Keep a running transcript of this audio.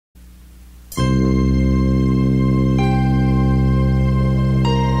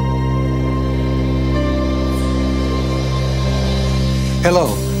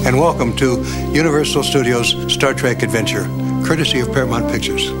Hello, and welcome to Universal Studios' Star Trek Adventure, courtesy of Paramount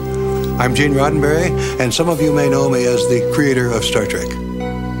Pictures. I'm Gene Roddenberry, and some of you may know me as the creator of Star Trek.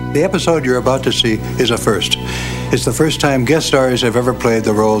 The episode you're about to see is a first. It's the first time guest stars have ever played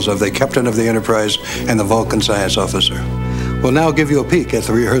the roles of the captain of the Enterprise and the Vulcan science officer. We'll now give you a peek at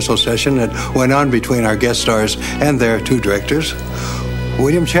the rehearsal session that went on between our guest stars and their two directors,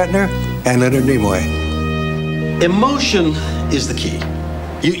 William Shatner and Leonard Nimoy. Emotion is the key.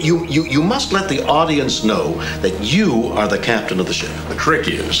 You must let the audience know that you are the captain of the ship. The trick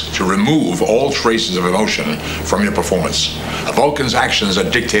is to remove all traces of emotion from your performance. A Vulcan's actions are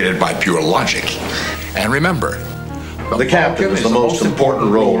dictated by pure logic. And remember, the captain is the most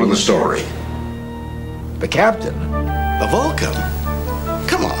important role in the story. The captain? The Vulcan?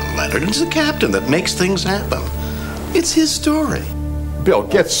 Come on, Leonard. It's the captain that makes things happen. It's his story. Bill,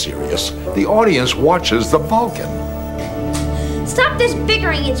 get serious. The audience watches the Vulcan. Stop this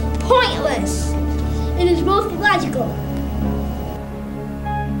bickering, it's pointless. It is most logical.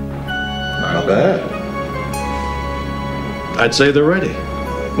 Not bad. I'd say they're ready.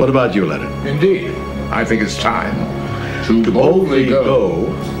 What about you, Leonard? Indeed. I think it's time to boldly go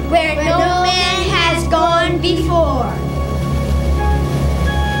where no man has gone before.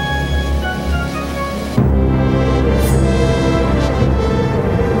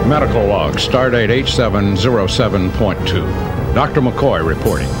 Medical log, stardate 8707.2. Dr. McCoy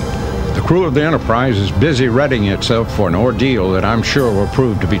reporting. The crew of the Enterprise is busy readying itself for an ordeal that I'm sure will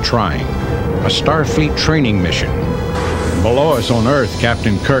prove to be trying. A Starfleet training mission. Below us on Earth,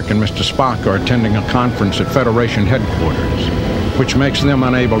 Captain Kirk and Mr. Spock are attending a conference at Federation headquarters, which makes them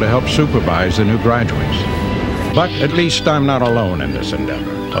unable to help supervise the new graduates. But at least I'm not alone in this endeavor.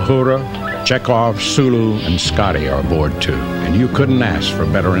 Uhura, Chekhov, Sulu, and Scotty are aboard too, and you couldn't ask for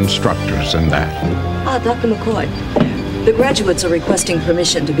better instructors than that. Dr. McCoy, the graduates are requesting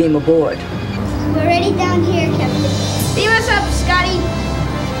permission to beam aboard. We're ready down here, Captain. Beam us up, Scotty.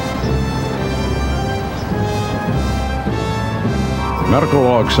 Medical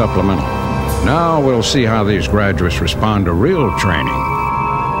log supplemental. Now we'll see how these graduates respond to real training.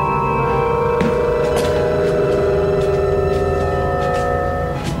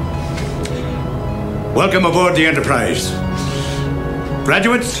 Welcome aboard the Enterprise.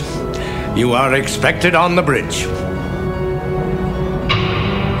 Graduates, you are expected on the bridge.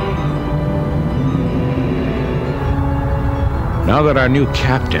 Now that our new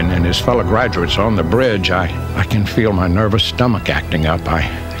captain and his fellow graduates are on the bridge, I can feel my nervous stomach acting up. I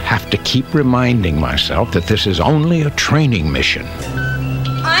have to keep reminding myself that this is only a training mission.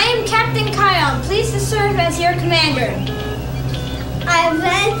 I am Captain Kion, pleased to serve as your commander. I am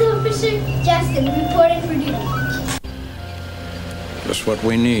Lance Officer Justin, reporting for duty. Just what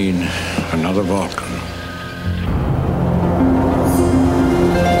we need, another Vulcan.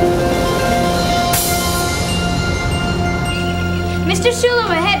 Mr. Sulu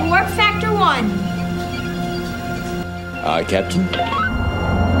ahead, warp factor 1. Aye, Captain.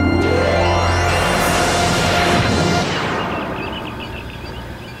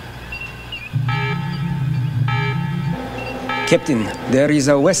 Captain, there is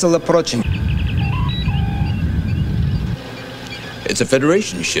a vessel approaching. It's a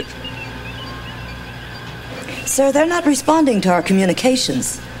Federation ship. Sir, they're not responding to our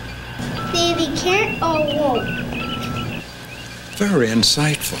communications. They either can't or won't. Very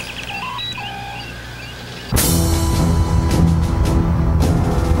insightful.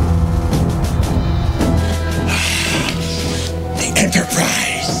 The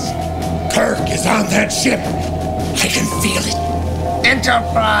Enterprise. Kirk is on that ship. I can feel it.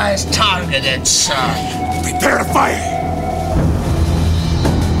 Enterprise targeted, sir. Prepare to fire.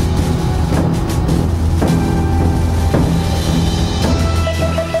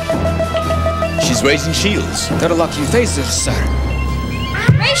 She's raising shields. They're locking phasers, sir.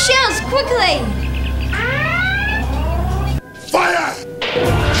 Raise shields, quickly! Fire!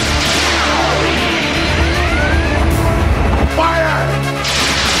 Fire!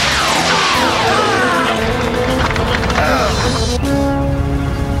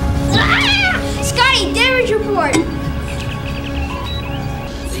 Scotty, damage report!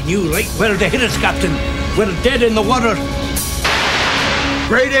 They knew right where to hit us, Captain. We're dead in the water.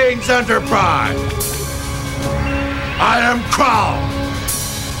 Greetings, Enterprise. I am Crow.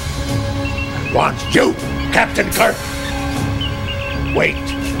 I want you, Captain Kirk. Wait,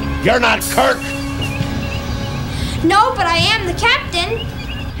 you're not Kirk? No, but I am the captain.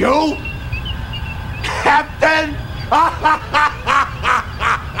 You? Captain?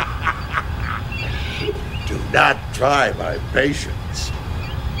 Do not try my patience.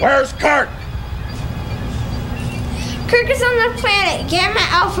 Where's Kirk? Kirk is on the planet Gamma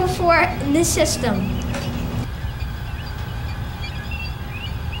Alpha 4 in this system.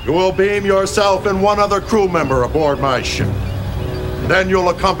 You will beam yourself and one other crew member aboard my ship. Then you'll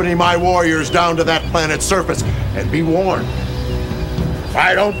accompany my warriors down to that planet's surface, and be warned. If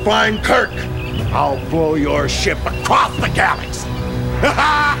I don't find Kirk, I'll blow your ship across the galaxy.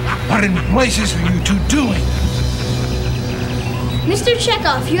 What in blazes are you two doing? Mr.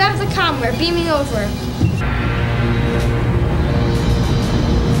 Chekhov, you have the comm. We're beaming over.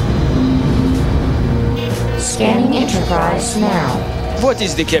 Scanning Enterprise now. What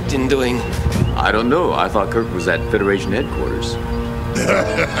is the captain doing? I don't know. I thought Kirk was at Federation headquarters.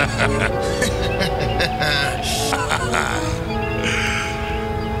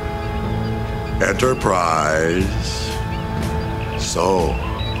 Enterprise. So,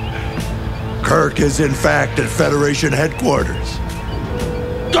 Kirk is in fact at Federation headquarters.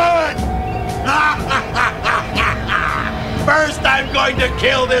 Good! First, I'm going to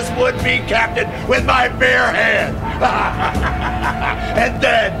kill this would-be captain with my bare hand. And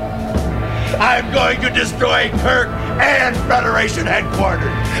then, I'm going to destroy Kirk and Federation headquarters.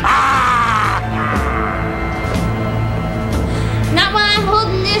 Not while I'm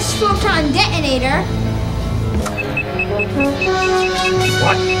holding this photon detonator.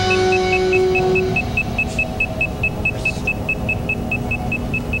 What?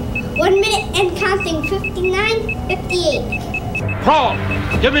 One minute and counting. 59, 58. Paul,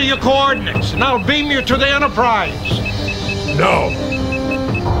 give me your coordinates, and I'll beam you to the Enterprise. No.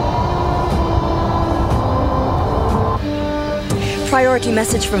 Priority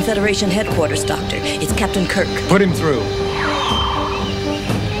message from Federation headquarters, Doctor. It's Captain Kirk. Put him through.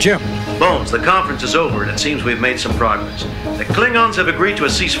 Jim. Bones, the conference is over, and it seems we've made some progress. The Klingons have agreed to a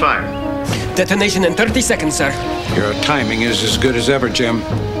ceasefire. Detonation in 30 seconds, sir. Your timing is as good as ever, Jim.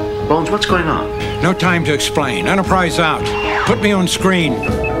 Bones, what's going on? No time to explain. Enterprise out. Put me on screen.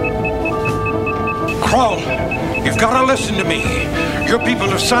 Kroll, you've got to listen to me. Your people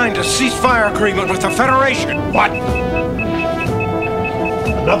have signed a ceasefire agreement with the Federation. What?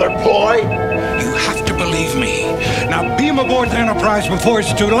 Another ploy? You have to believe me. Now beam aboard the Enterprise before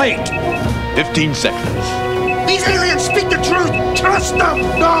it's too late. 15 seconds. These aliens speak the truth. Trust them.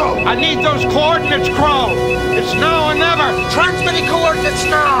 No! I need those coordinates, Kroll. It's now or never. Transmitting coordinates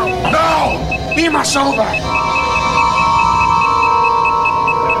now. No! Beam us over.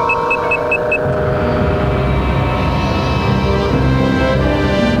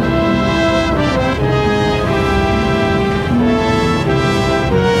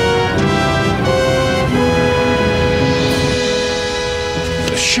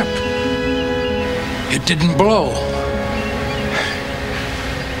 The ship. It didn't blow.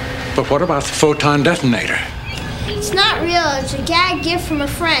 But what about the photon detonator? It's not real. It's a gag gift from a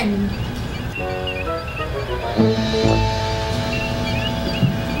friend.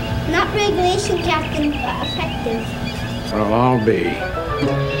 Not regulation, Captain, but effective. Well, I'll be.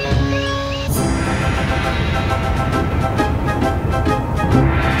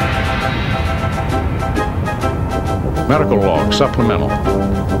 Medical log supplemental.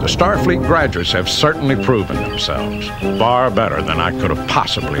 The Starfleet graduates have certainly proven themselves. Far better than I could have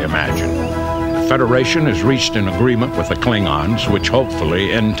possibly imagined. The Federation has reached an agreement with the Klingons, which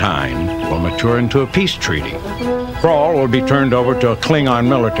hopefully, in time, will mature into a peace treaty. Kroll will be turned over to a Klingon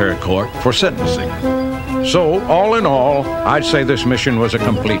military court for sentencing. So, all in all, I'd say this mission was a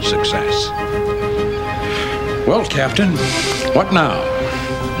complete success. Well, Captain, what now?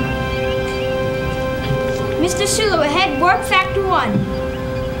 Mr. Sulu, ahead, warp factor 1.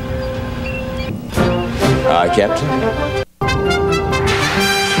 Captain?